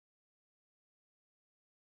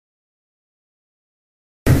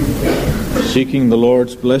Seeking the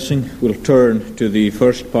Lord's blessing, we'll turn to the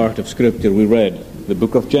first part of Scripture we read, the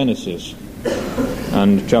book of Genesis,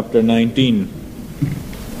 and chapter 19.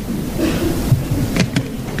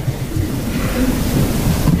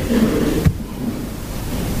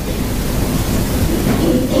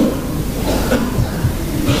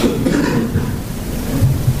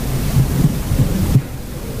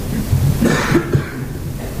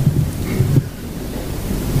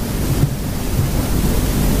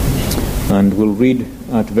 And we'll read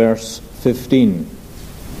at verse 15.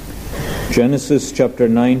 Genesis chapter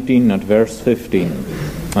 19 at verse 15.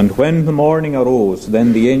 And when the morning arose,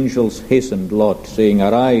 then the angels hastened Lot, saying,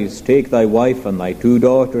 Arise, take thy wife and thy 2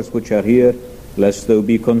 daughters which are here, lest thou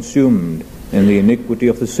be consumed in the iniquity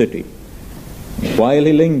of the city. And while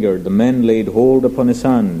he lingered, the men laid hold upon his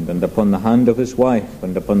hand, and upon the hand of his wife,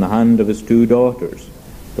 and upon the hand of his 2 daughters,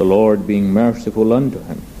 the Lord being merciful unto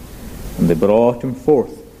him. And they brought him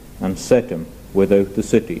forth, and set him without the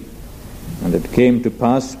city. And it came to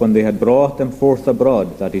pass, when they had brought him forth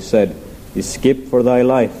abroad, that he said, Escape for thy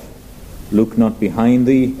life, look not behind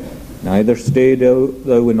thee, neither stay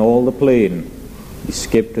thou in all the plain.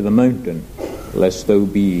 Escape to the mountain, lest thou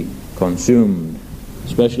be consumed.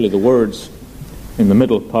 Especially the words in the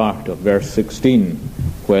middle part of verse 16,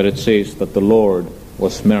 where it says that the Lord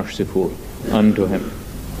was merciful unto him.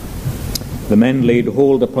 The men laid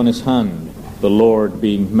hold upon his hand, the Lord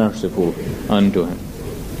being merciful unto him.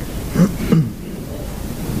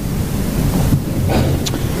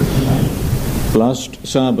 Last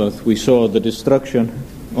Sabbath we saw the destruction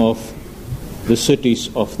of the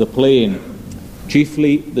cities of the plain,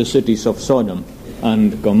 chiefly the cities of Sodom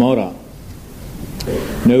and Gomorrah.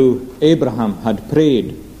 Now Abraham had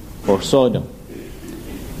prayed for Sodom,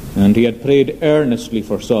 and he had prayed earnestly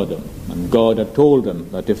for Sodom, and God had told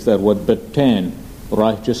him that if there were but 10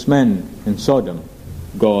 righteous men in Sodom,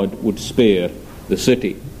 God would spare the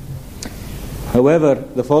city. However,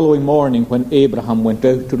 the following morning, when Abraham went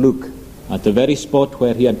out to look at the very spot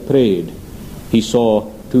where he had prayed, he saw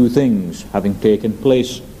 2 things having taken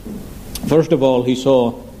place. First of all, he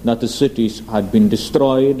saw that the cities had been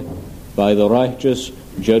destroyed by the righteous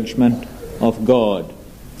judgment of God.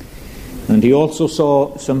 And he also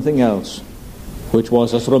saw something else, which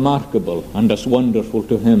was as remarkable and as wonderful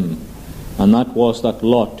to him, and that was that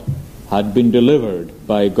Lot had been delivered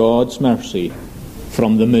by God's mercy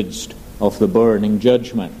from the midst of the burning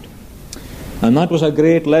judgment. And that was a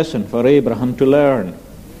great lesson for Abraham to learn.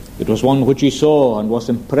 It was one which he saw and was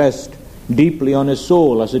impressed deeply on his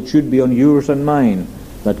soul, as it should be on yours and mine,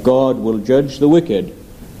 that God will judge the wicked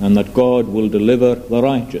and that God will deliver the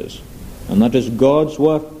righteous. And that is God's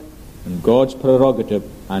work and God's prerogative,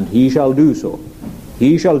 and he shall do so.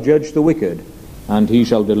 He shall judge the wicked and he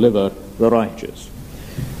shall deliver the righteous.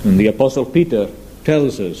 And the Apostle Peter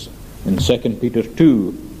tells us in 2 Peter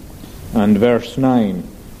 2 and verse 9,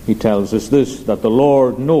 he tells us this, that the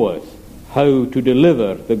Lord knoweth how to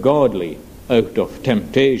deliver the godly out of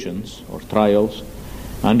temptations or trials,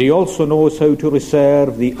 and he also knows how to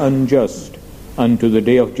reserve the unjust unto the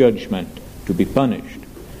day of judgment to be punished.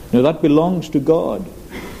 Now that belongs to God.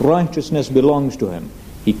 Righteousness belongs to him.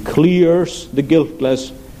 He clears the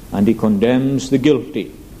guiltless and he condemns the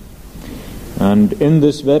guilty. And in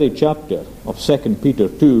this very chapter of 2 Peter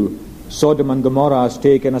 2, Sodom and Gomorrah is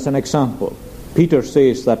taken as an example. Peter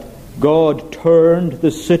says that God turned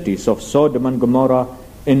the cities of Sodom and Gomorrah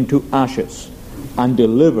into ashes and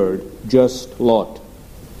delivered just Lot,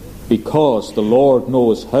 because the Lord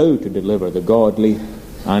knows how to deliver the godly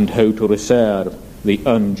and how to reserve the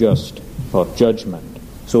unjust for judgment.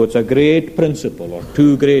 So it's a great principle, or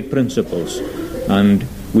 2 great principles, and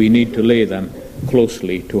we need to lay them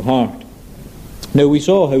closely to heart. Now we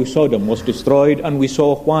saw how Sodom was destroyed, and we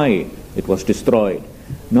saw why it was destroyed.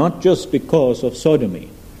 Not just because of sodomy.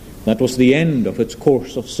 That was the end of its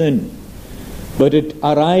course of sin. But it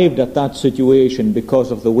arrived at that situation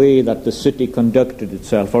because of the way that the city conducted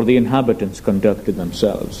itself, or the inhabitants conducted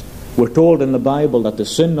themselves. We're told in the Bible that the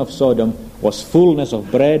sin of Sodom was fullness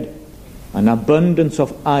of bread, an abundance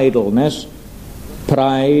of idleness,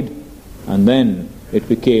 pride, and then it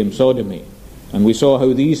became sodomy. And we saw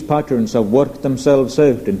how these patterns have worked themselves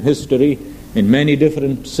out in history, in many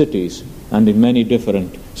different cities, and in many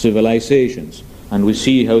different civilizations. And we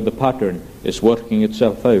see how the pattern is working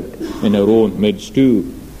itself out in our own midst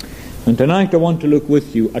too. And tonight I want to look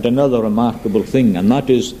with you at another remarkable thing, and that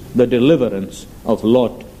is the deliverance of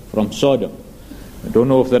Lot from Sodom. I don't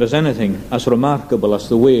know if there is anything as remarkable as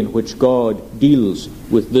the way in which God deals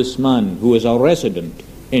with this man who is a resident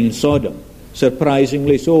in Sodom.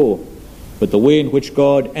 Surprisingly so. But the way in which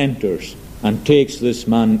God enters and takes this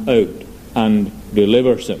man out and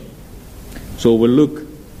delivers him. So we'll look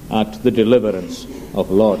at the deliverance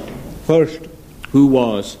of Lot. First, who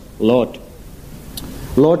was Lot?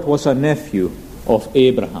 Lot was a nephew of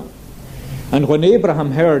Abraham. And when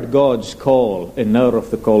Abraham heard God's call in Ur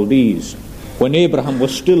of the Chaldees, when Abraham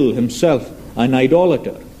was still himself an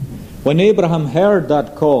idolater, when Abraham heard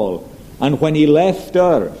that call, and when he left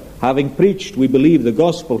Ur, having preached, we believe, the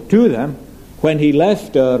gospel to them, when he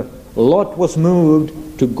left Ur, Lot was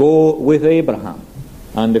moved to go with Abraham.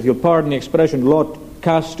 And if you'll pardon the expression, Lot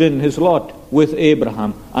cast in his lot with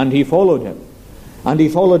Abraham, and he followed him. And he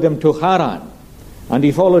followed him to Haran, and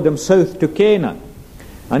he followed him south to Canaan.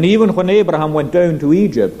 And even when Abraham went down to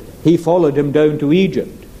Egypt, he followed him down to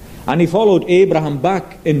Egypt. And he followed Abraham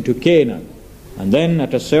back into Canaan. And then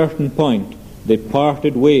at a certain point, they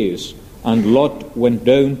parted ways, and Lot went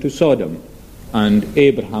down to Sodom, and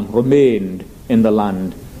Abraham remained in the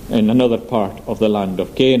land, in another part of the land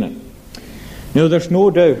of Canaan. Now, there's no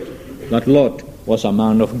doubt that Lot was a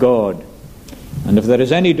man of God. And if there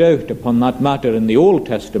is any doubt upon that matter in the Old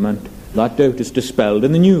Testament, that doubt is dispelled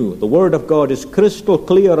in the New. The Word of God is crystal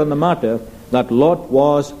clear on the matter that Lot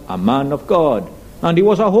was a man of God. And he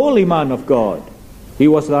was a holy man of God. He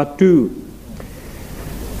was that too.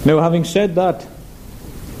 Now, having said that,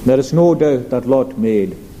 there is no doubt that Lot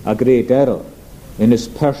made a great error in his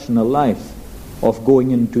personal life of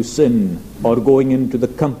going into sin or going into the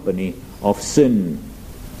company of sin.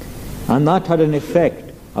 And that had an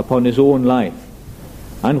effect upon his own life.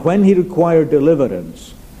 And when he required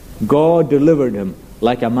deliverance, God delivered him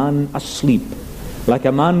like a man asleep, like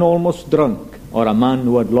a man almost drunk, or a man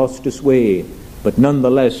who had lost his way. But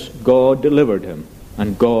nonetheless, God delivered him,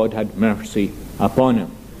 and God had mercy upon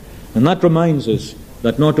him. And that reminds us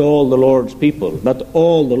that not all the Lord's people,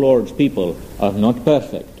 are not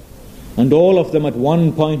perfect. And all of them at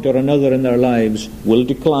one point or another in their lives will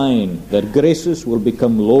decline. Their graces will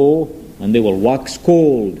become low, and they will wax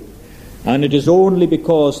cold. And it is only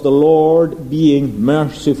because the Lord, being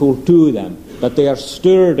merciful to them, that they are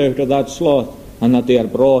stirred out of that sloth, and that they are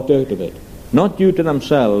brought out of it. Not due to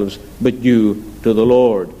themselves, but due to the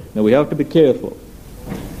Lord. Now we have to be careful.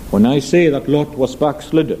 When I say that Lot was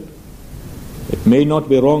backslidden, it may not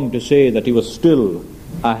be wrong to say that he was still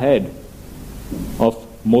ahead of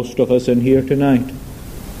most of us in here tonight.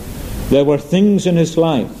 There were things in his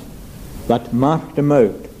life that marked him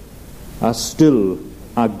out as still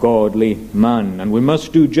a godly man, and we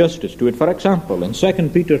must do justice to it. For example, in 2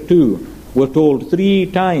 Peter 2, we're told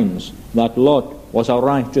 3 times that Lot was a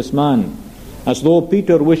righteous man, as though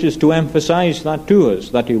Peter wishes to emphasize that to us,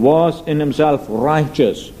 that he was in himself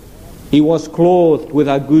righteous. He was clothed with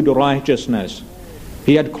a good righteousness.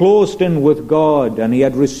 He had closed in with God, and he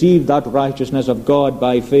had received that righteousness of God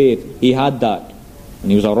by faith. He had that. And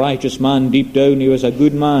he was a righteous man. Deep down, he was a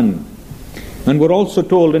good man. And we're also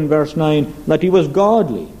told in verse 9 that he was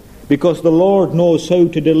godly, because the Lord knows how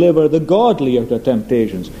to deliver the godly out of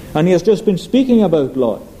temptations. And he has just been speaking about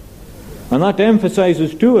Lot. And that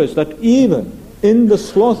emphasizes to us that even in the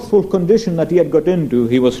slothful condition that he had got into,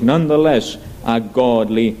 he was nonetheless a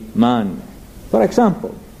godly man. For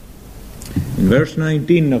example, in verse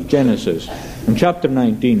 19 of Genesis, in chapter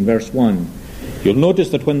 19, verse 1, you'll notice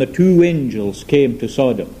that when the 2 angels came to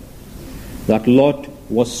Sodom, that Lot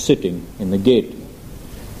was sitting in the gate.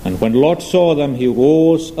 And when Lot saw them, he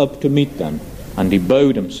rose up to meet them, and he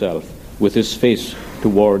bowed himself with his face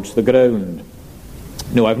towards the ground.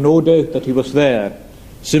 Now, I've no doubt that he was there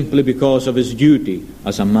simply because of his duty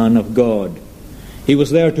as a man of God. He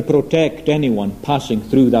was there to protect anyone passing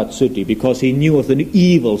through that city, because he knew of the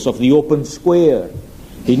evils of the open square.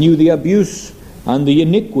 He knew the abuse and the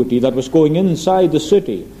iniquity that was going inside the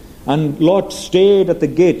city. And Lot stayed at the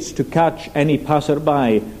gates to catch any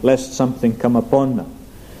passerby, lest something come upon them.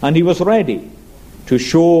 And he was ready to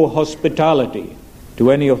show hospitality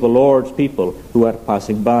to any of the Lord's people who are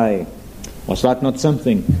passing by. Was that not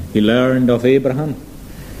something he learned of Abraham?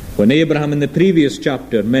 When Abraham in the previous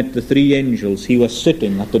chapter met the 3 angels, he was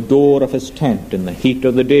sitting at the door of his tent in the heat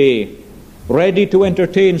of the day, ready to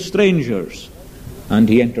entertain strangers. And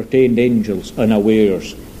he entertained angels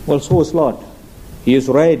unawares. Well, so is Lot. He is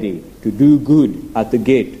ready to do good at the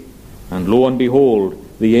gate. And lo and behold,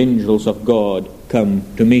 the angels of God come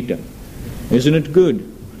to meet him. Isn't it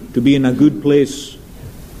good to be in a good place,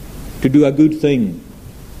 to do a good thing,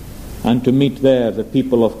 and to meet there the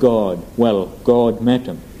people of God? Well, God met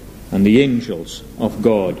him, and the angels of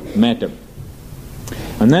God met him.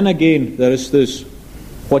 And then again, there is this,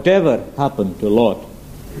 whatever happened to Lot,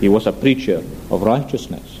 he was a preacher of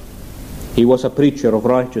righteousness. He was a preacher of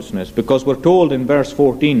righteousness, because we're told in verse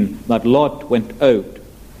 14 that Lot went out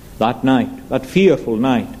that night, that fearful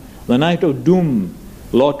night, the night of doom,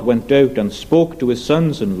 Lot went out and spoke to his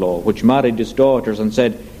sons-in-law, which married his daughters, and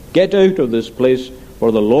said, "Get out of this place,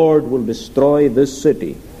 for the Lord will destroy this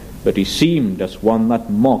city." But he seemed as one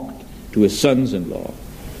that mocked to his sons-in-law.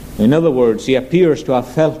 In other words, he appears to have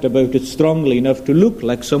felt about it strongly enough to look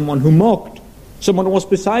like someone who mocked, someone who was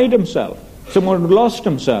beside himself, someone who lost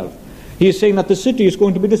himself. He is saying that the city is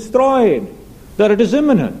going to be destroyed, that it is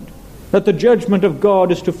imminent, that the judgment of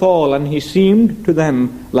God is to fall, and he seemed to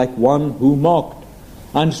them like one who mocked.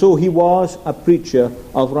 And so he was a preacher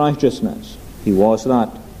of righteousness. He was that.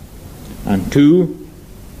 And 2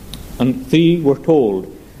 and 3 were told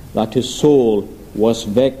that his soul was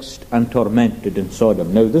vexed and tormented in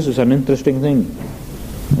Sodom. Now this is an interesting thing,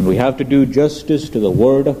 and we have to do justice to the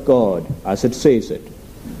Word of God as it says it.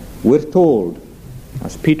 We're told,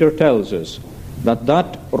 as Peter tells us, that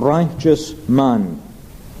that righteous man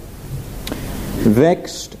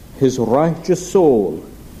vexed his righteous soul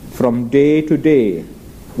from day to day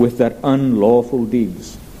with their unlawful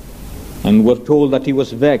deeds. And we're told that he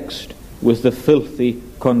was vexed with the filthy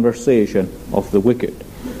conversation of the wicked.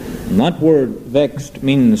 And that word vexed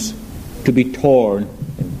means to be torn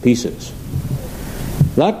in pieces.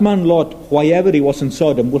 That man Lot, whyever he was in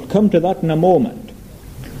Sodom, we'll come to that in a moment.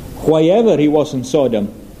 Whyever he was in Sodom,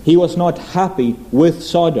 he was not happy with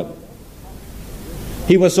Sodom.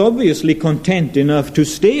 He was obviously content enough to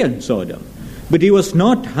stay in Sodom, but he was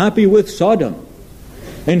not happy with Sodom.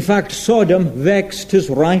 In fact, Sodom vexed his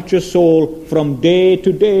righteous soul from day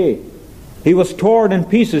to day. He was torn in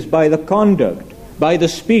pieces by the conduct, by the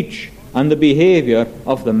speech and the behavior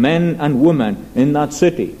of the men and women in that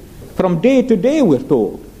city. From day to day, we're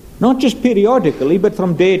told. Not just periodically, but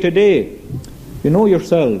from day to day. You know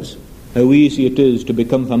yourselves how easy it is to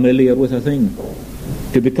become familiar with a thing,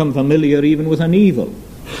 to become familiar even with an evil,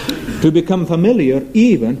 to become familiar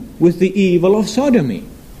even with the evil of sodomy.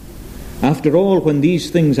 After all, when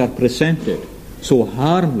these things are presented so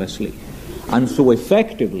harmlessly and so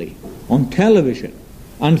effectively on television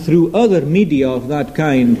and through other media of that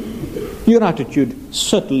kind, your attitude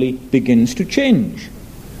subtly begins to change.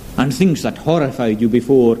 And things that horrified you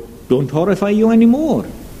before don't horrify you anymore.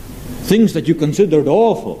 Things that you considered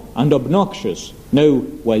awful and obnoxious, now,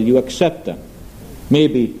 well, you accept them.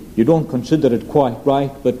 Maybe you don't consider it quite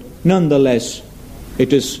right, but nonetheless,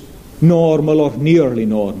 it is normal or nearly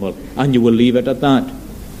normal, and you will leave it at that.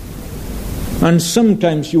 And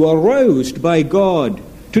sometimes you are roused by God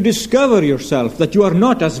to discover yourself that you are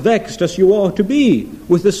not as vexed as you ought to be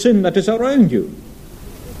with the sin that is around you.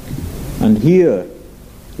 And here,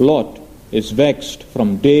 Lot is vexed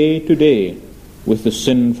from day to day with the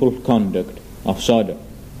sinful conduct of Sodom.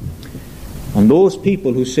 And those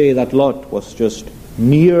people who say that Lot was just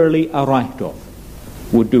merely a write-off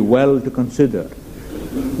would do well to consider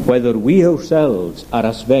whether we ourselves are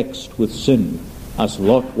as vexed with sin as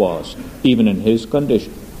Lot was, even in his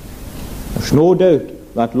condition. There's no doubt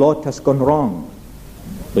that Lot has gone wrong,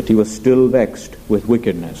 but he was still vexed with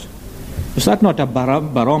wickedness. Is that not a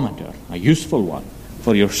barometer, a useful one,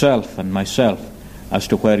 for yourself and myself as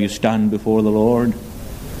to where you stand before the Lord?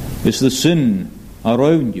 Is the sin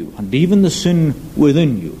around you, and even the sin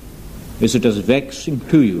within you, is it as vexing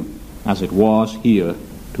to you as it was here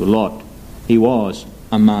to Lot? He was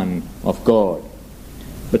a man of God.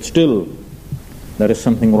 But still, there is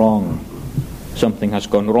something wrong. Something has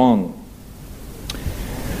gone wrong.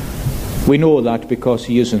 We know that because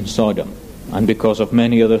he is in Sodom, and because of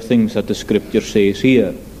many other things that the Scripture says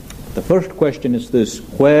here. The first question is this: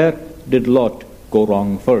 where did Lot go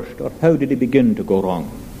wrong first, or how did he begin to go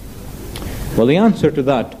wrong? Well, the answer to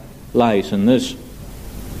that lies in this.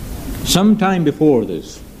 Sometime before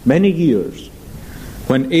this, many years,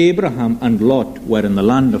 when Abraham and Lot were in the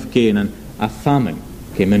land of Canaan, a famine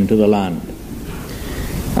came into the land.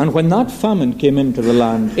 And when that famine came into the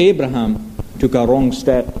land, Abraham took a wrong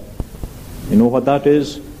step. You know what that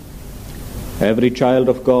is? Every child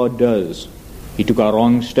of God does. He took a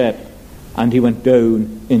wrong step, and he went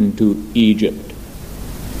down into Egypt,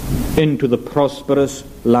 into the prosperous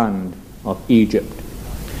land of Egypt.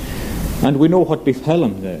 And we know what befell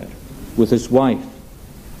him there with his wife,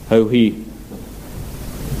 how he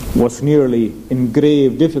was nearly in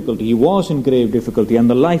grave difficulty. He was in grave difficulty, and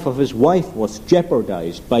the life of his wife was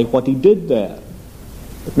jeopardized by what he did there.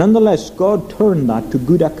 But nonetheless, God turned that to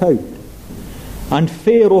good account. And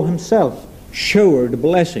Pharaoh himself showered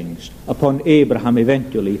blessings upon Abraham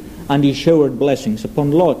eventually, and he showered blessings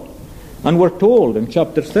upon Lot. And we're told in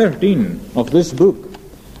chapter 13 of this book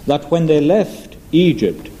that when they left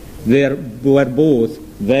Egypt, they were both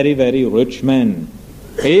very, very rich men.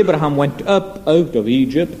 Abraham went up out of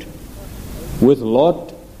Egypt with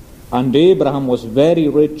Lot And Abraham was very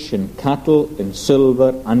rich in cattle, in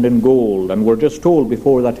silver, and in gold. And we're just told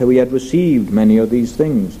before that how he had received many of these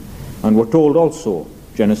things. And we're told also,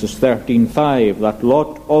 Genesis 13:5, that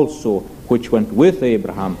Lot also, which went with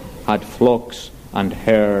Abraham, had flocks and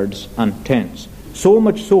herds and tents. So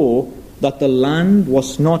much so that the land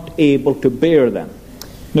was not able to bear them.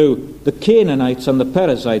 Now, the Canaanites and the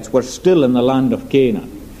Perizzites were still in the land of Canaan.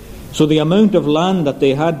 So the amount of land that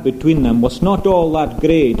they had between them was not all that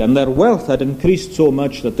great, and their wealth had increased so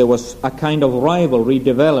much that there was a kind of rivalry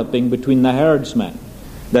developing between the herdsmen.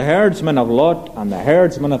 The herdsmen of Lot and the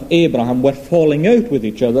herdsmen of Abraham were falling out with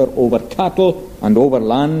each other over cattle and over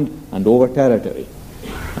land and over territory.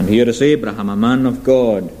 And here is Abraham, a man of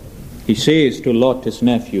God. He says to Lot, his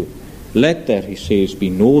nephew, "Let there," he says, "be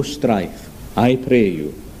no strife, I pray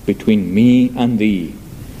you, between me and thee,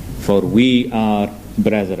 for we are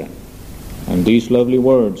brethren." And these lovely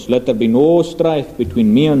words, "Let there be no strife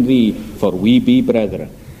between me and thee, for we be brethren,"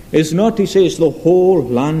 is not, he says, the whole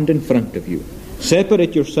land in front of you.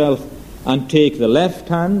 Separate yourself and take the left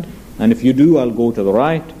hand, and if you do, I'll go to the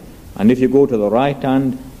right, and if you go to the right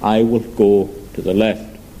hand, I will go to the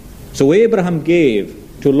left. So Abraham gave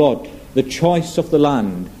to Lot the choice of the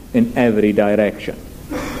land in every direction.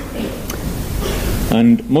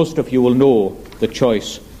 And most of you will know the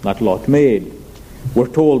choice that Lot made. We're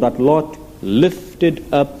told that Lot lifted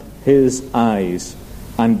up his eyes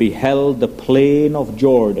and beheld the plain of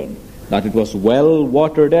Jordan, that it was well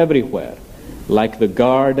watered everywhere, like the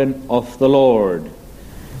garden of the Lord.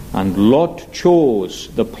 And Lot chose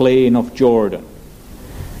the plain of Jordan,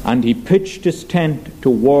 and he pitched his tent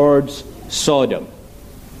towards Sodom.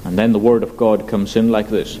 And then the word of God comes in like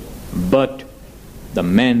this: "But the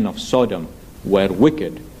men of Sodom were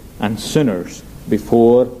wicked and sinners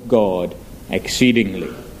before God exceedingly."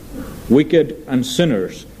 Wicked and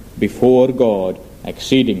sinners before God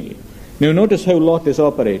exceedingly. Now notice how Lot is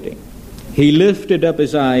operating. He lifted up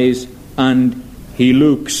his eyes and he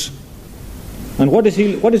looks. And what does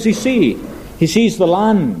he see? He sees the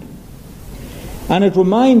land. And it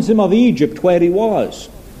reminds him of Egypt where he was.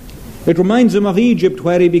 It reminds him of Egypt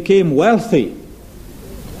where he became wealthy.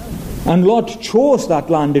 And Lot chose that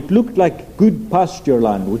land. It looked like good pasture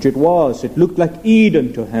land, which it was. It looked like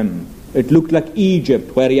Eden to him. It looked like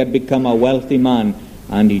Egypt, where he had become a wealthy man,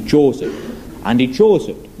 and he chose it. And he chose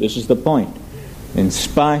it, this is the point, in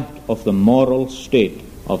spite of the moral state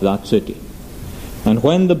of that city. And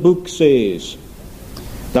when the book says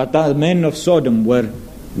that the men of Sodom were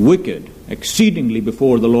wicked exceedingly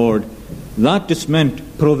before the Lord, that is meant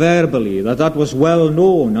proverbially, that was well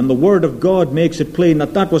known, and the Word of God makes it plain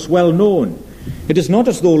that was well known. It is not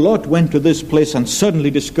as though Lot went to this place and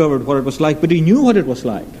suddenly discovered what it was like, but he knew what it was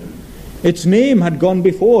like. Its name had gone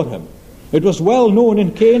before him. It was well known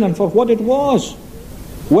in Canaan for what it was.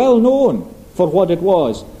 Well known for what it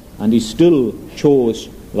was. And he still chose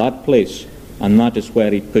that place, and that is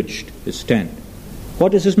where he pitched his tent.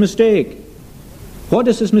 What is his mistake? What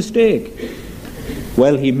is his mistake?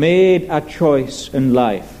 Well, he made a choice in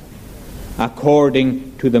life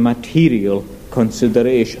according to the material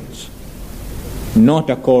considerations,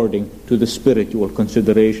 not according to the spiritual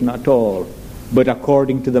consideration at all, but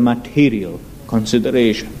according to the material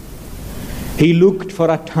consideration. He looked for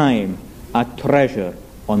a time a treasure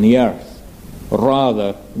on the earth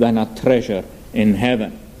rather than a treasure in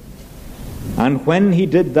heaven. And when he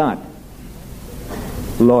did that,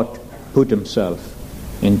 Lot put himself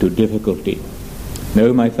into difficulty.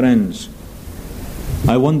 Now, my friends,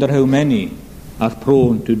 I wonder how many are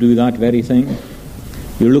prone to do that very thing.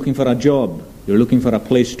 You're looking for a job. You're looking for a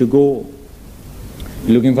place to go.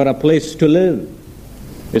 You're looking for a place to live.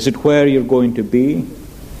 Is it where you're going to be?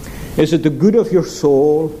 Is it the good of your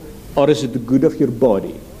soul, or is it the good of your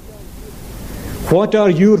body? What are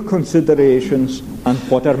your considerations and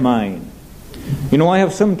what are mine? You know, I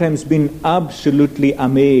have sometimes been absolutely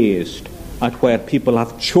amazed at where people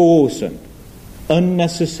have chosen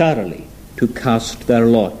unnecessarily to cast their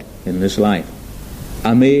lot in this life.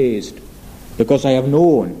 Amazed, because I have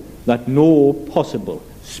known that no possible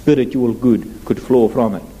spiritual good could flow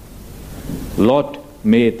from it. Lot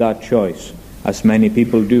made that choice, as many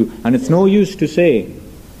people do. And it's no use to say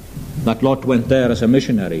that Lot went there as a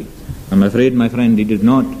missionary. I'm afraid, my friend, he did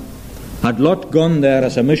not. Had Lot gone there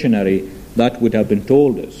as a missionary, that would have been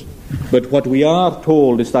told us. But what we are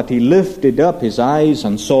told is that he lifted up his eyes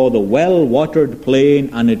and saw the well-watered plain,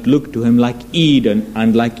 and it looked to him like Eden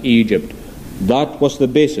and like Egypt. That was the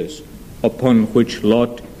basis upon which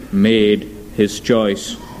Lot made his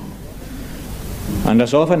choice. And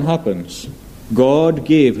as often happens, God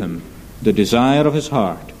gave him the desire of his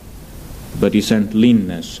heart, but he sent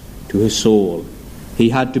leanness to his soul. He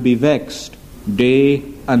had to be vexed day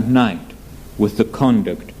and night with the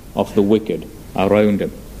conduct of the wicked around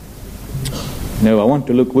him. Now I want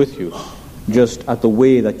to look with you just at the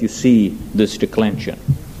way that you see this declension.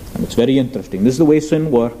 And it's very interesting. This is the way sin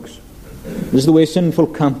works. This is the way sinful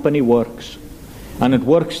company works. And it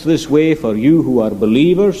works this way for you who are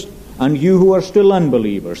believers and you who are still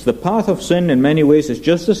unbelievers. The path of sin in many ways is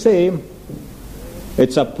just the same.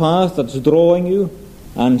 It's a path that's drawing you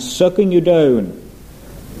and sucking you down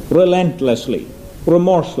relentlessly,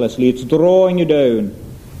 remorselessly. It's drawing you down.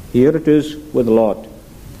 Here it is with Lot.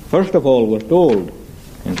 First of all, we're told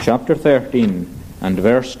in chapter 13 and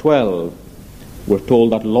verse 12, we're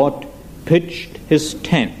told that Lot pitched his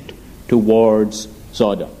tent towards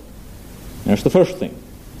Sodom. That's the first thing.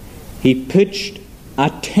 He pitched a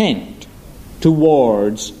tent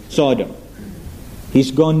towards Sodom.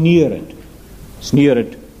 He's gone near it. As near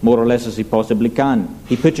it, more or less, as he possibly can.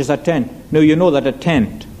 He pitches a tent. Now, you know that a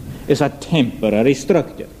tent is a temporary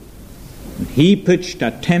structure. He pitched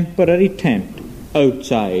a temporary tent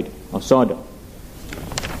outside of Sodom.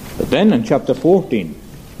 But then in chapter 14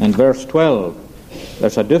 and verse 12,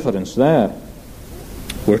 there's a difference there.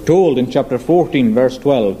 We're told in chapter 14, verse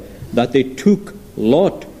 12, that they took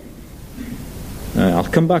Lot. I'll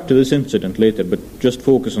come back to this incident later, but just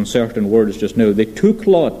focus on certain words just now. They took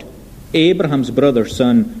Lot, Abraham's brother's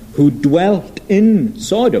son, who dwelt in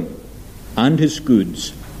Sodom, and his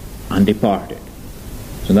goods, and departed.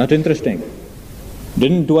 Isn't that interesting?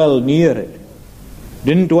 Didn't dwell near it,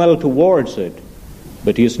 didn't dwell towards it,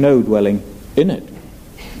 but he is now dwelling in it.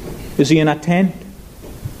 Is he in a tent?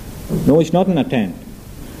 No, he's not in a tent.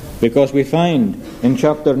 Because we find in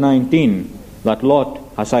chapter 19 that Lot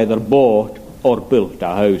has either bought or built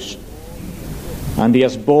a house. And he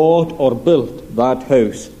has bought or built that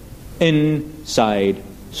house inside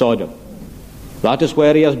Sodom. That is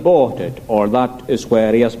where he has bought it, or that is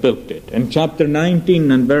where he has built it. In chapter 19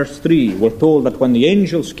 and verse 3, we're told that when the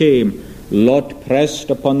angels came, Lot pressed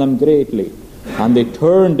upon them greatly, and they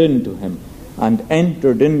turned into him, and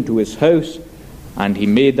entered into his house, and he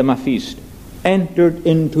made them a feast. Entered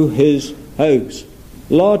into his house.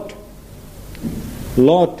 Lot,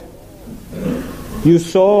 you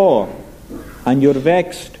saw, and you're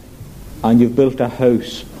vexed, and you've built a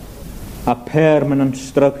house, a permanent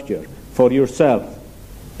structure for yourself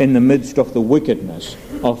in the midst of the wickedness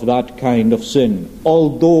of that kind of sin,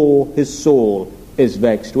 although his soul is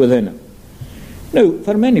vexed within him. Now,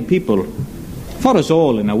 for many people, for us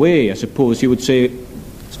all in a way, I suppose you would say,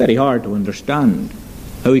 it's very hard to understand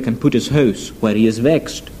how he can put his house where he is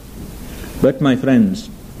vexed. But my friends,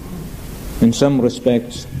 in some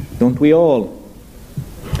respects, don't we all?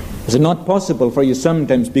 Is it not possible for you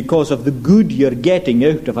sometimes, because of the good you're getting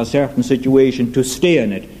out of a certain situation, to stay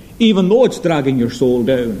in it, even though it's dragging your soul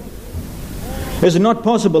down? Is it not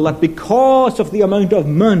possible that because of the amount of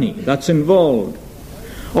money that's involved,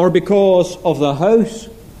 or because of the house,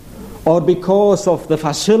 or because of the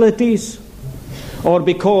facilities, or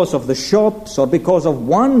because of the shops, or because of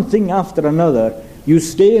one thing after another, you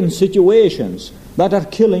stay in situations that are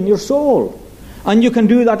killing your soul? And you can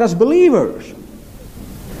do that as believers.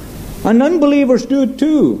 And unbelievers do it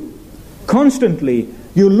too. Constantly,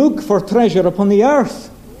 you look for treasure upon the earth.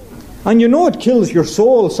 And you know it kills your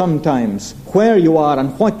soul sometimes, where you are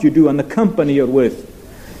and what you do and the company you're with.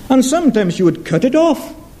 And sometimes you would cut it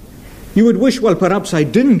off. You would wish, well, perhaps I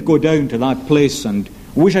didn't go down to that place, and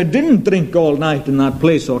wish I didn't drink all night in that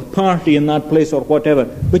place, or party in that place, or whatever.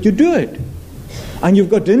 But you do it. And you've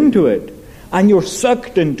got into it. And you're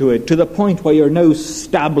sucked into it to the point where you're now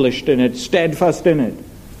established in it, steadfast in it.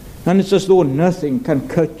 And it's as though nothing can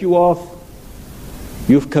cut you off.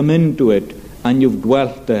 You've come into it and you've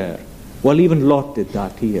dwelt there. Well, even Lot did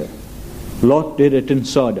that here. Lot did it in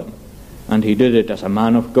Sodom, and he did it as a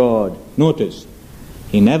man of God. Notice,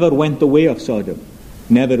 he never went the way of Sodom.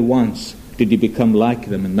 Never once did he become like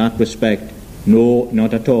them in that respect. No,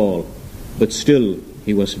 not at all. But still,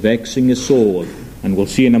 he was vexing his soul, and we'll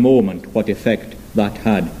see in a moment what effect that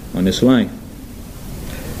had on his life.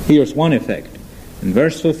 Here's one effect. In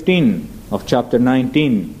verse 15 of chapter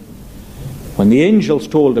 19, when the angels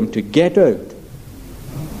told him to get out,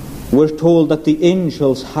 we're told that the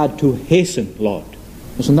angels had to hasten Lot.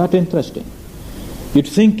 Isn't that interesting? You'd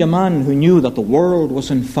think a man who knew that the world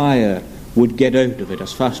was on fire would get out of it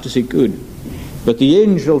as fast as he could. But the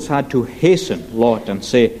angels had to hasten Lot and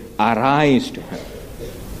say, arise to him.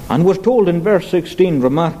 And we're told in verse 16,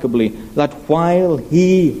 remarkably, that while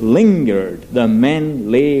he lingered, the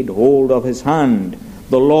men laid hold of his hand,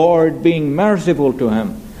 the Lord being merciful to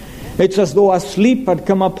him. It's as though a sleep had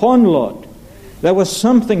come upon Lot. There was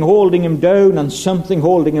something holding him down and something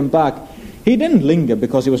holding him back. He didn't linger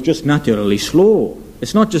because he was just naturally slow.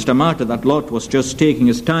 It's not just a matter that Lot was just taking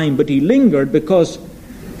his time, but he lingered because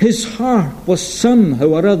his heart was somehow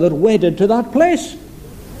or other wedded to that place.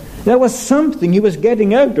 There was something he was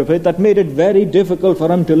getting out of it that made it very difficult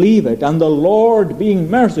for him to leave it, and the Lord, being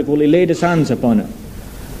merciful, he laid his hands upon it.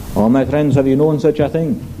 Oh, my friends, have you known such a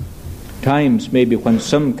thing? Times maybe when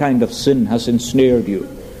some kind of sin has ensnared you,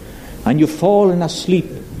 and you've fallen asleep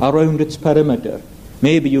around its perimeter.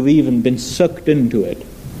 Maybe you've even been sucked into it.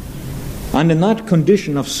 And in that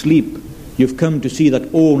condition of sleep, you've come to see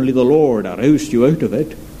that only the Lord aroused you out of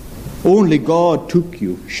it. Only God took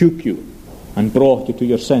you, shook you, and brought you to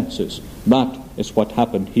your senses. That is what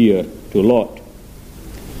happened here to Lot.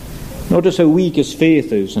 Notice how weak his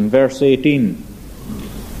faith is in verse 18.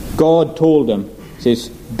 God told him, says,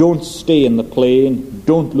 don't stay in the plain,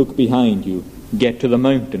 don't look behind you, get to the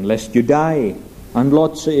mountain lest you die. And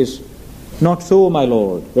Lot says, not so, my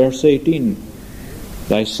Lord. Verse 18,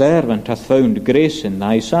 thy servant hath found grace in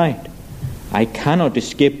thy sight. I cannot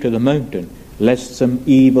escape to the mountain, lest some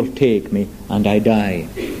evil take me and I die.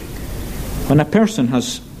 When a person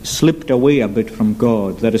has slipped away a bit from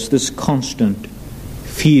God, there is this constant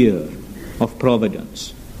fear of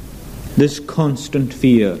providence. This constant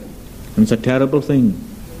fear. And it's a terrible thing.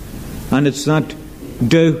 And it's that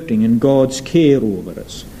doubting in God's care over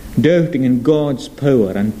us, doubting in God's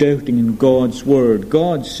power and doubting in God's word.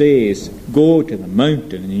 God says, go to the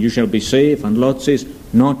mountain and you shall be safe. And Lot says,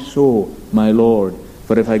 not so, my Lord,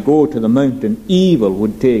 for if I go to the mountain, evil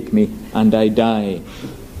would take me and I die.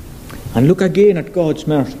 And look again at God's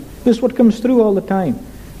mercy. This is what comes through all the time.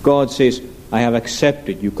 God says, I have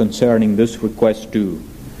accepted you concerning this request too.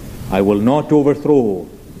 I will not overthrow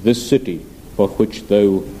this city for which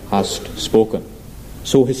thou hast spoken.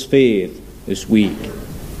 So his faith is weak.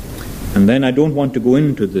 And then I don't want to go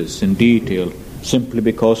into this in detail simply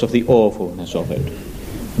because of the awfulness of it.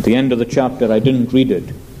 At the end of the chapter, I didn't read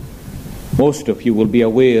it. Most of you will be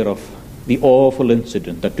aware of the awful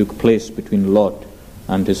incident that took place between Lot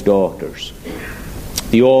and his daughters.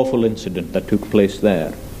 The awful incident that took place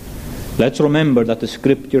there. Let's remember that the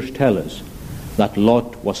scriptures tell us that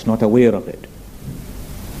Lot was not aware of it.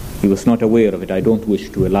 He was not aware of it. I don't wish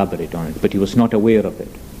to elaborate on it, but he was not aware of it.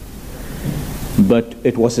 But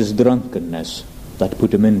it was his drunkenness that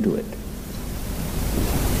put him into it.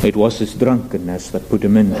 It was his drunkenness that put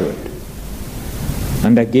him into it.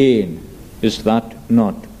 And again, is that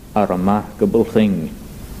not a remarkable thing?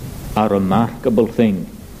 A remarkable thing.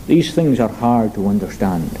 These things are hard to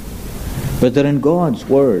understand, but they're in God's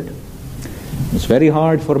Word. It's very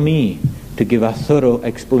hard for me to give a thorough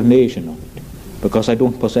explanation of it, because I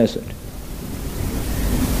don't possess it.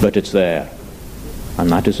 But it's there, and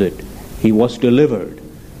that is it. He was delivered,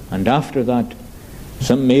 and after that,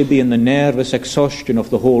 maybe in the nervous exhaustion of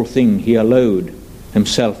the whole thing, he allowed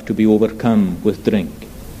himself to be overcome with drink.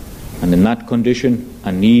 And in that condition,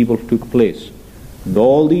 an evil took place. And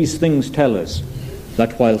all these things tell us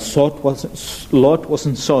that while Lot was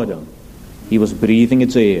in Sodom, he was breathing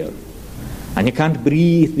its air. And you can't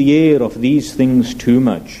breathe the air of these things too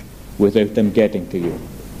much without them getting to you.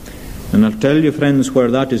 And I'll tell you, friends,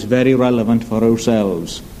 where that is very relevant for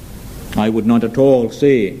ourselves. I would not at all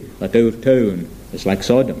say that our town is like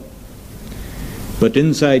Sodom. But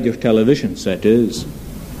inside your television set is.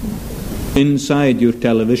 Inside your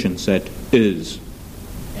television set is.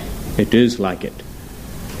 It is like it.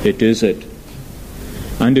 It is it.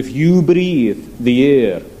 And if you breathe the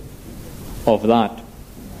air of that,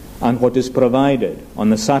 and what is provided on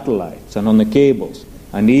the satellites and on the cables,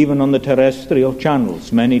 and even on the terrestrial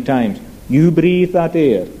channels many times, you breathe that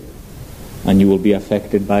air, and you will be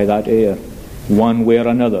affected by that air, one way or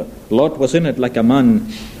another. Lot was in it like a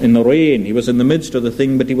man in the rain. He was in the midst of the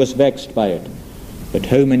thing, but he was vexed by it. But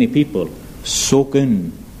how many people soak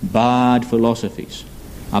in bad philosophies,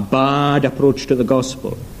 a bad approach to the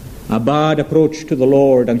gospel, a bad approach to the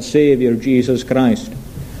Lord and Saviour Jesus Christ?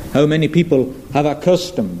 How many people have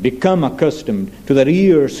become accustomed to their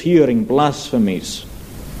ears hearing blasphemies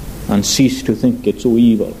and cease to think it so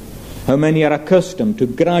evil? How many are accustomed to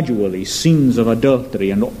gradually scenes of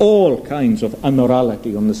adultery and all kinds of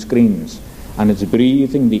immorality on the screens, and it's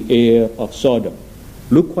breathing the air of Sodom?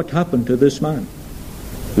 Look what happened to this man.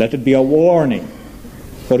 Let it be a warning.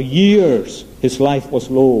 For years his life was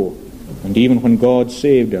low, and even when God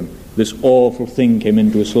saved him, this awful thing came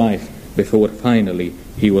into his life before finally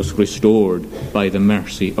he was restored by the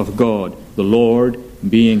mercy of God, the Lord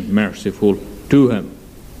being merciful to him.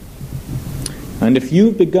 And if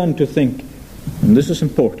you've begun to think, and this is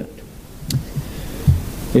important,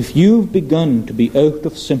 if you've begun to be out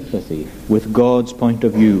of sympathy with God's point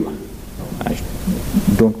of view,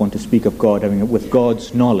 don't want to speak of God having it, with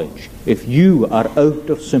God's knowledge. If you are out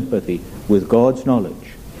of sympathy with God's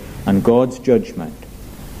knowledge and God's judgment,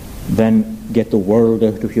 then get the world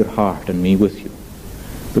out of your heart and me with you.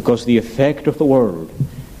 Because the effect of the world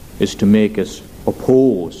is to make us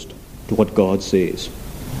opposed to what God says.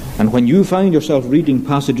 And when you find yourself reading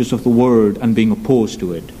passages of the Word and being opposed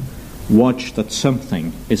to it, watch that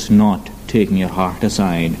something is not taking your heart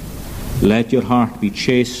aside. Let your heart be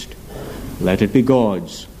chaste. Let it be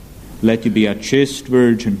God's. Let you be a chaste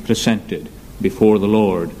virgin presented before the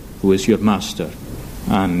Lord, who is your Master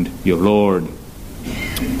and your Lord.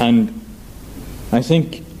 And I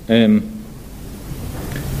think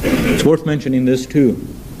it's worth mentioning this too.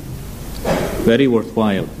 Very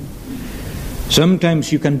worthwhile.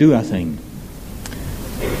 Sometimes you can do a thing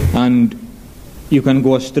and you can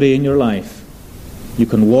go astray in your life. You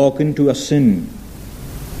can walk into a sin,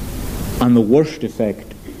 and the worst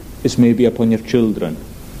effect is maybe upon your children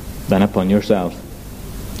than upon yourself.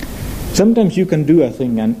 Sometimes you can do a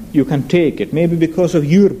thing and you can take it, maybe because of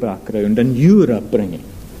your background and your upbringing.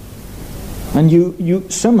 And you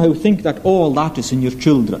somehow think that all that is in your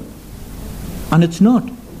children. And it's not.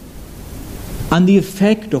 And the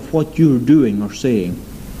effect of what you're doing or saying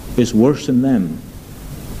is worse in them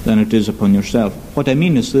than it is upon yourself. What I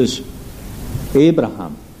mean is this.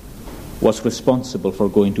 Abraham was responsible for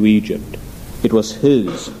going to Egypt. It was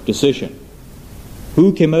his decision.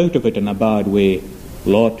 Who came out of it in a bad way?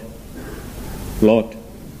 Lot.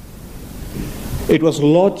 It was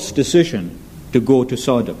Lot's decision to go to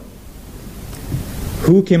Sodom.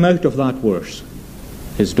 Who came out of that worse?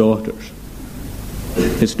 His daughters.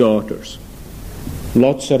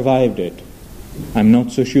 Lot survived it. I'm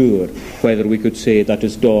not so sure whether we could say that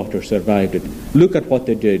his daughter survived it. Look at what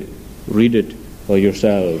they did. Read it for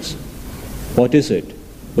yourselves. What is it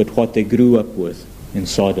but what they grew up with in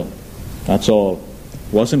Sodom? That's all.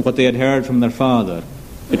 It wasn't what they had heard from their father.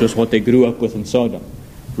 It was what they grew up with in Sodom.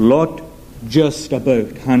 Lot just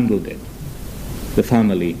about handled it. The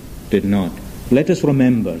family did not. Let us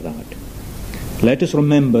remember that. Let us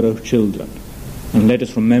remember our children. And let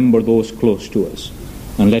us remember those close to us.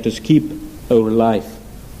 And let us keep our life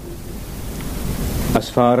as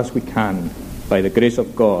far as we can, by the grace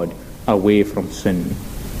of God, away from sin.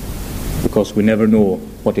 Because we never know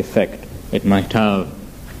what effect it might have.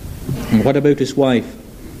 And what about his wife?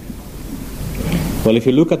 Well, if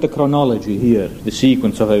you look at the chronology here, the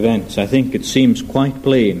sequence of events, I think it seems quite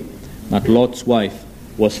plain that Lot's wife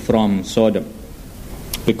was from Sodom.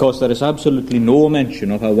 Because there is absolutely no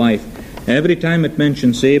mention of a wife. Every time it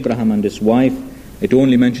mentions Abraham and his wife, it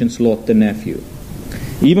only mentions Lot the nephew.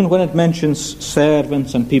 Even when it mentions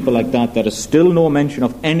servants and people like that, there is still no mention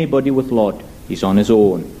of anybody with Lot. He's on his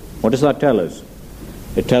own. What does that tell us?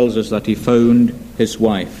 It tells us that he found his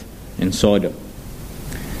wife in Sodom.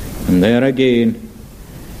 And there again,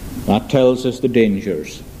 that tells us the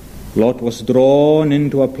dangers. Lot was drawn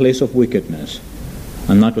into a place of wickedness,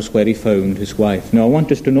 and that was where he found his wife. Now I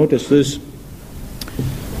want us to notice this,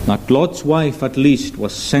 that Lot's wife at least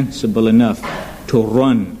was sensible enough to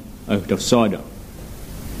run out of Sodom.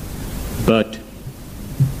 But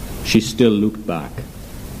she still looked back.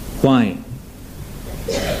 Why?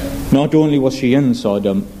 Not only was she in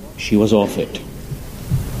Sodom, she was off it.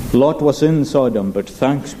 Lot was in Sodom, but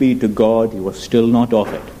thanks be to God, he was still not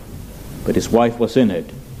off it. But his wife was in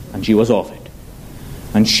it, and she was off it.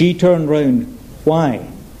 And she turned round. Why?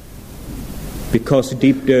 Because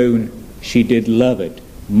deep down she did love it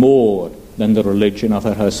more than the religion of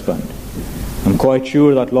her husband. I'm quite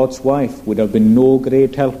sure that Lot's wife would have been no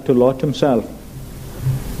great help to Lot himself.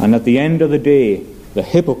 And at the end of the day, the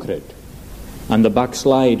hypocrite and the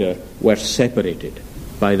backslider were separated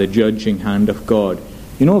by the judging hand of God.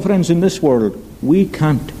 You know, friends, in this world, we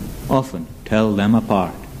can't often tell them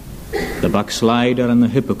apart, the backslider and the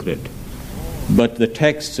hypocrite. But the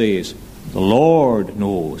text says, the Lord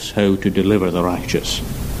knows how to deliver the righteous,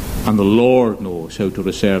 and the Lord knows how to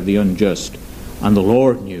reserve the unjust. And the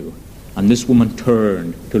Lord knew, and this woman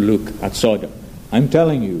turned to look at Sodom. I'm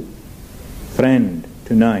telling you, friend,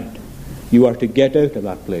 tonight, you are to get out of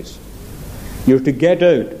that place. You're to get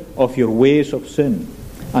out of your ways of sin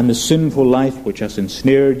and the sinful life which has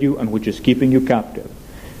ensnared you and which is keeping you captive.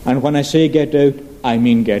 And when I say get out, I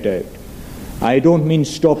mean get out. I don't mean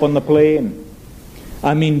stop on the plane.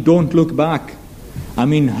 I mean don't look back. I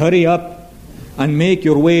mean hurry up and make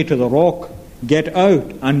your way to the rock. Get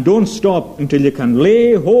out and don't stop until you can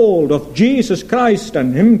lay hold of Jesus Christ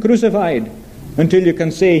and Him crucified, until you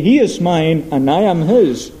can say, He is mine and I am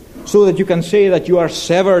His, so that you can say that you are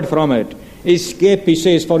severed from it. Escape, he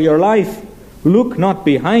says, for your life. Look not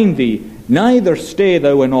behind thee, neither stay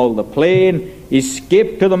thou in all the plain.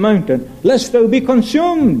 escape to the mountain, lest thou be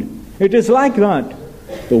consumed. It is like that.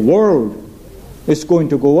 The world is going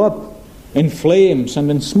to go up in flames and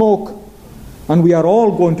in smoke, and we are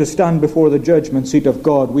all going to stand before the judgment seat of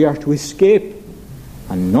God. We are to escape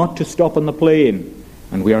and not to stop on the plain,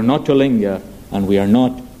 and we are not to linger, and we are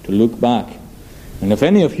not to look back. And if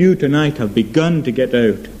any of you tonight have begun to get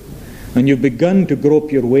out, and you've begun to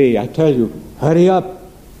grope your way, I tell you, hurry up,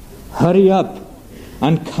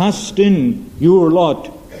 and cast in your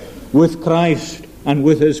lot with Christ and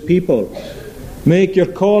with his people. Make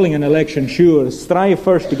your calling and election sure. Strive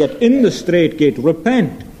first to get in the straight gate.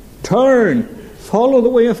 Repent, turn, follow the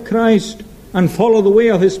way of Christ, and follow the way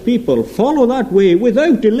of his people. Follow that way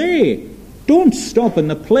without delay. Don't stop in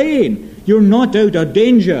the plain. You're not out of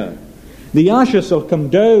danger. The ashes will come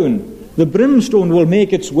down. The brimstone will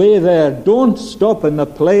make its way there. Don't stop in the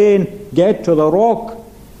plain. Get to the rock.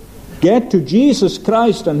 Get to Jesus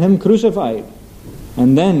Christ and him crucified.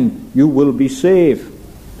 And then you will be safe.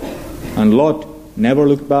 And Lot never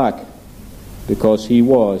looked back, because he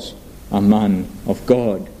was a man of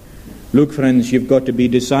God. Look, friends, you've got to be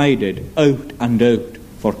decided out and out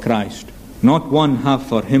for Christ. Not one half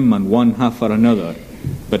for him and one half for another,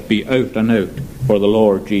 but be out and out for the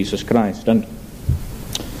Lord Jesus Christ. And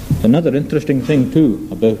another interesting thing too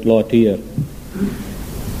about Lot here,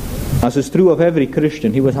 as is true of every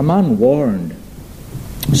Christian, he was a man warned.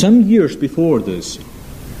 Some years before this,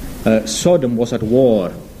 Sodom was at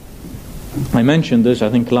war. I mentioned this, I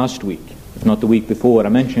think, last week, if not the week before. I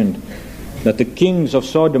mentioned that the kings of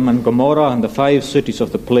Sodom and Gomorrah and the 5 cities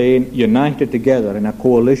of the plain united together in a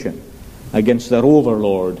coalition against their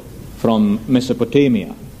overlord from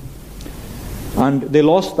Mesopotamia. And they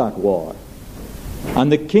lost that war. And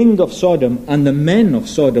the king of Sodom and the men of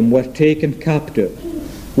Sodom were taken captive.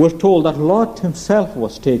 We're told that Lot himself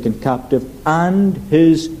was taken captive, and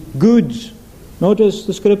his goods. Notice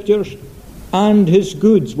the scriptures. And his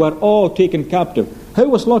goods were all taken captive. How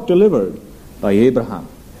was Lot delivered? By Abraham.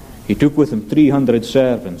 He took with him 300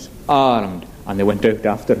 servants, armed, and they went out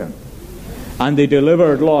after him. And they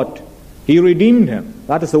delivered Lot. He redeemed him.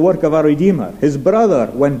 That is the work of a redeemer. His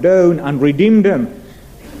brother went down and redeemed him.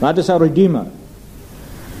 That is a redeemer.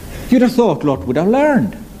 You'd have thought Lot would have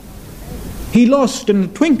learned. He lost in the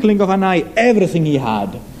twinkling of an eye everything he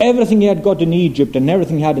had. Everything he had got in Egypt and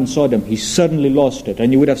everything he had in Sodom. He suddenly lost it.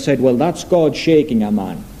 And you would have said, well, that's God shaking a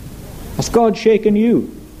man. Has God shaken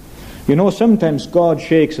you? You know, sometimes God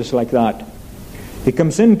shakes us like that. He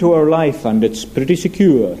comes into our life and it's pretty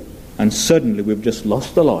secure. And suddenly we've just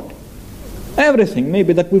lost the lot. Everything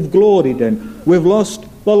maybe that we've gloried in, we've lost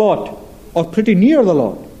the lot. Or pretty near the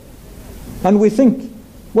lot. And we think,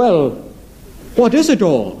 well, what is it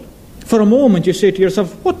all? For a moment you say to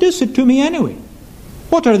yourself, what is it to me anyway?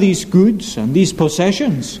 What are these goods and these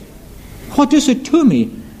possessions? What is it to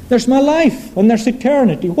me? There's my life and there's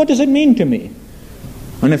eternity. What does it mean to me?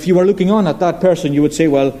 And if you were looking on at that person, you would say,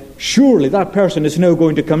 well, surely that person is now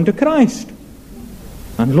going to come to Christ.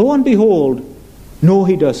 And lo and behold, no,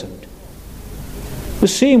 he doesn't. The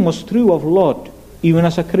same was true of Lot, even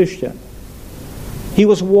as a Christian. He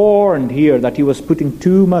was warned here that he was putting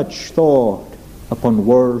too much thought upon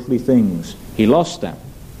worldly things. He lost them.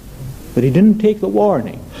 But he didn't take the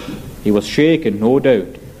warning. He was shaken, no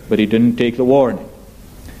doubt, but he didn't take the warning.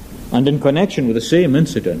 And in connection with the same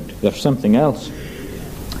incident, there's something else.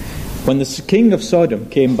 When the king of Sodom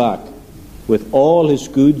came back with all his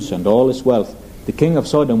goods and all his wealth, the king of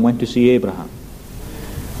Sodom went to see Abraham.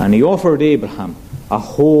 And he offered Abraham a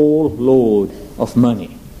whole load of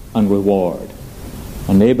money and reward.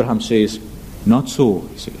 And Abraham says, not so,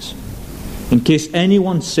 he says. In case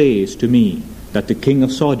anyone says to me that the king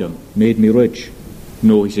of Sodom made me rich,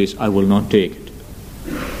 no, he says, I will not take it.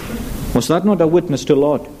 Was that not a witness to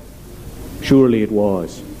Lot? Surely it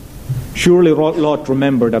was. Surely Lot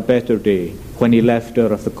remembered a better day when he left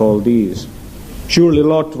Ur of the Chaldees. Surely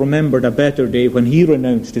Lot remembered a better day when he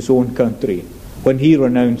renounced his own country, when he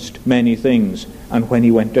renounced many things, and when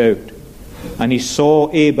he went out. And he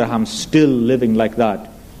saw Abraham still living like that.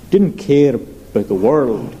 Didn't care about the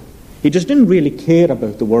world. He just didn't really care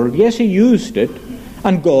about the world. Yes, he used it,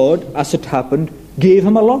 and God, as it happened, gave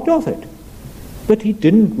him a lot of it. But he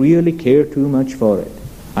didn't really care too much for it.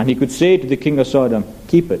 And he could say to the king of Sodom,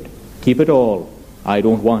 keep it all. I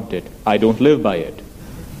don't want it. I don't live by it.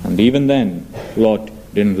 And even then, Lot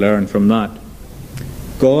didn't learn from that.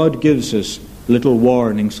 God gives us little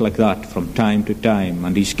warnings like that from time to time.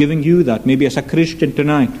 And he's giving you that, maybe as a Christian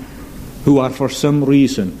tonight, who are for some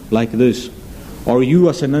reason like this. Or you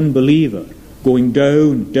as an unbeliever, going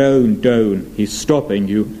down, down, down. He's stopping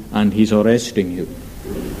you and he's arresting you.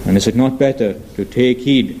 And is it not better to take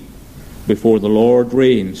heed before the Lord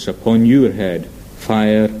rains upon your head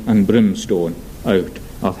fire and brimstone out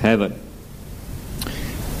of heaven.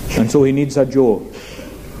 And so he needs a joke.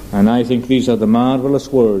 And I think these are the marvelous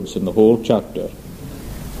words in the whole chapter,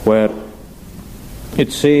 where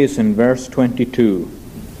it says in verse 22,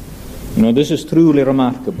 this is truly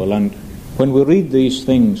remarkable, and when we read these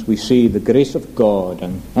things we see the grace of God,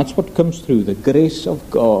 and that's what comes through, the grace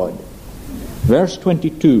of God. Verse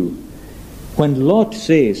 22, when Lot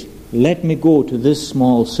says, let me go to this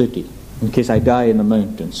small city in case I die in the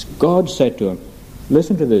mountains, God said to him,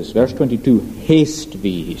 listen to this, verse 22, haste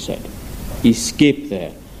thee, he said, escape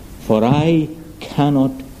there, for I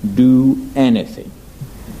cannot do anything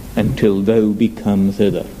until thou be come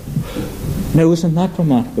thither. Now isn't that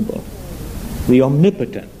remarkable? The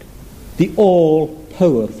omnipotent, the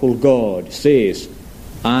all-powerful God says,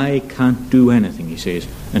 I can't do anything, he says,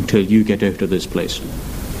 until you get out of this place.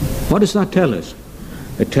 What does that tell us?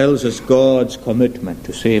 It tells us God's commitment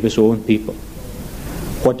to save his own people.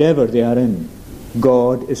 Whatever they are in,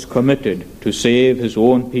 God is committed to save his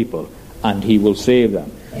own people, and he will save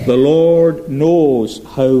them. The Lord knows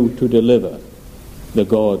how to deliver the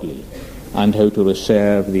godly and how to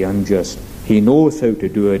reserve the unjust. He knows how to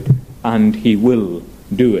do it, and he will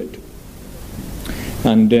do it.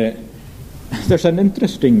 And there's an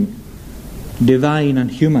interesting divine and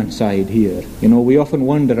human side here. We often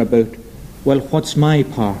wonder about, well, what's my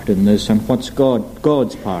part in this and what's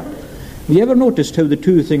God's part? Have you ever noticed how the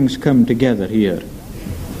two things come together here?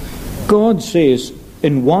 God says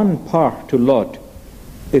in one part to Lot,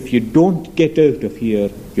 if you don't get out of here,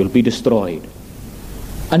 you'll be destroyed.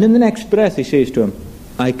 And in the next breath he says to him,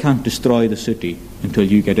 I can't destroy the city until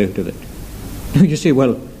you get out of it. Now you say,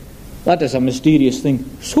 well, that is a mysterious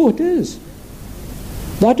thing. So it is.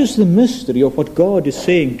 That is the mystery of what God is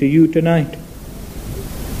saying to you tonight.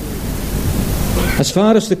 As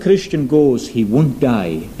far as the Christian goes, he won't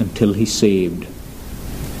die until he's saved.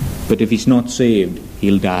 But if he's not saved,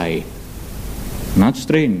 he'll die. And that's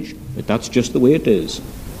strange, but that's just the way it is.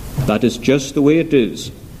 That is just the way it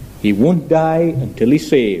is. He won't die until he's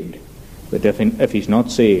saved. But if he's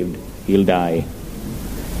not saved, he'll die.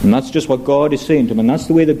 And that's just what God is saying to him. And that's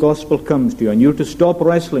the way the gospel comes to you. And you're to stop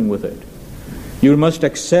wrestling with it. You must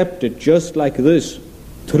accept it just like this.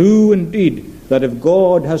 True indeed, that if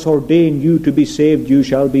God has ordained you to be saved, you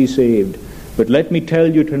shall be saved. But let me tell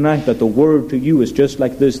you tonight that the word to you is just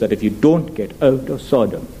like this, that if you don't get out of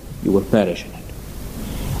Sodom, you will perish in it.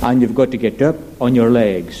 And you've got to get up on your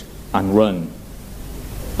legs and run.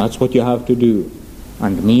 That's what you have to do.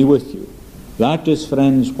 And me with you. That is,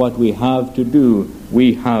 friends, what we have to do.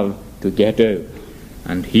 We have to get out.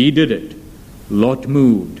 And he did it. Lot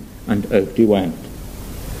moved, and out he went.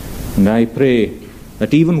 And I pray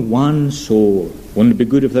that even one soul, wouldn't it be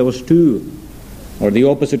good if there was two? Or the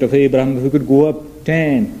opposite of Abraham, if we could go up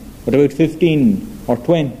 10, what about 15, or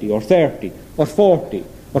 20, or 30, or 40,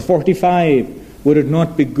 or 45? Would it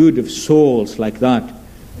not be good if souls like that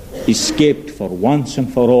escaped for once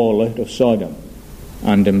and for all out of Sodom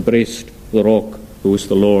and embraced the rock who is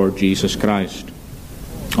the Lord Jesus Christ?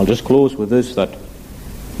 I'll just close with this, that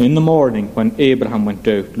in the morning when Abraham went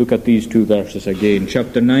out, look at these two verses again,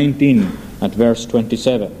 chapter 19 at verse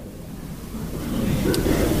 27.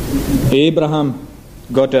 Abraham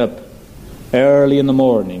got up early in the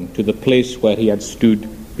morning to the place where he had stood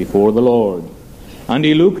before the Lord. And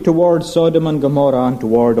he looked toward Sodom and Gomorrah and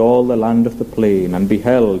toward all the land of the plain, and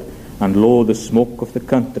beheld, and lo, the smoke of the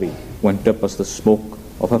country went up as the smoke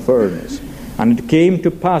of a furnace. And it came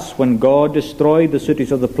to pass, when God destroyed the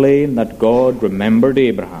cities of the plain, that God remembered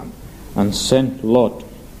Abraham, and sent Lot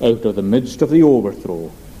out of the midst of the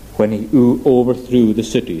overthrow, when he overthrew the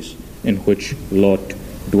cities in which Lot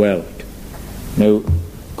dwelt. Now,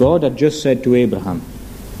 God had just said to Abraham,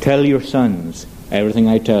 tell your sons everything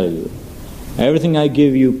I tell you. Everything I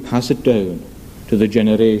give you, pass it down to the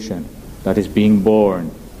generation that is being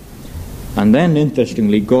born. And then,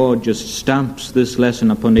 interestingly, God just stamps this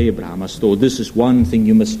lesson upon Abraham as though this is one thing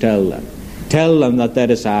you must tell them. Tell them that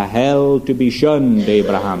there is a hell to be shunned,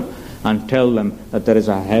 Abraham, and tell them that there is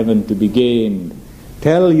a heaven to be gained.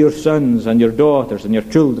 Tell your sons and your daughters and your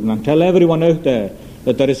children, and tell everyone out there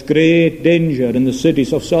that there is great danger in the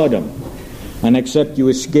cities of Sodom, and except you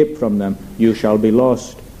escape from them, you shall be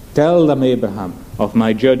lost. Tell them, Abraham, of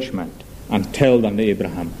my judgment, and tell them,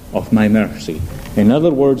 Abraham, of my mercy. In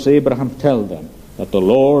other words, Abraham, tell them that the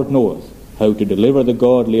Lord knoweth how to deliver the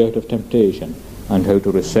godly out of temptation, and how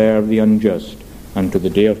to reserve the unjust unto the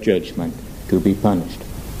day of judgment to be punished.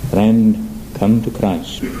 Friend, come to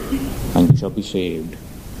Christ, and you shall be saved.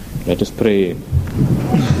 Let us pray.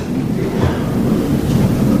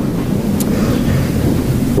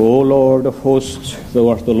 O Lord of hosts, thou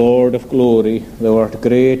art the Lord of glory, thou art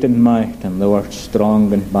great in might, and thou art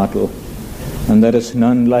strong in battle, and there is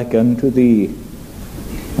none like unto thee.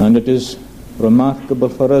 And it is remarkable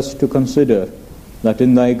for us to consider that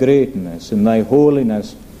in thy greatness, in thy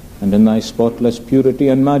holiness, and in thy spotless purity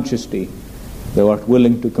and majesty, thou art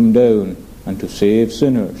willing to come down and to save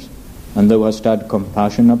sinners, and thou hast had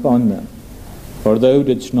compassion upon them. For thou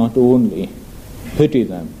didst not only pity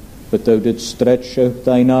them, but thou didst stretch out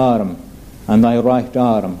thine arm, and thy right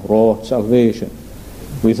arm wrought salvation.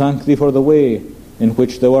 We thank thee for the way in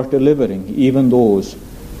which thou art delivering even those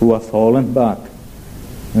who have fallen back.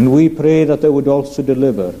 And we pray that thou would also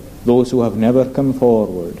deliver those who have never come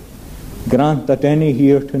forward. Grant that any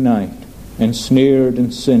here tonight, ensnared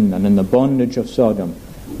in sin and in the bondage of Sodom,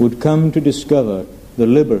 would come to discover the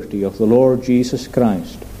liberty of the Lord Jesus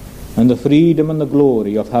Christ, and the freedom and the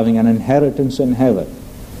glory of having an inheritance in heaven,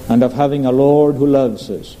 and of having a Lord who loves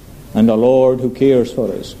us, and a Lord who cares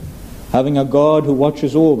for us, having a God who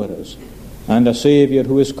watches over us, and a Saviour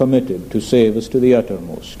who is committed to save us to the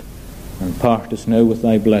uttermost. And part us now with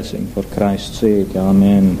thy blessing, for Christ's sake.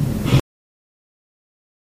 Amen.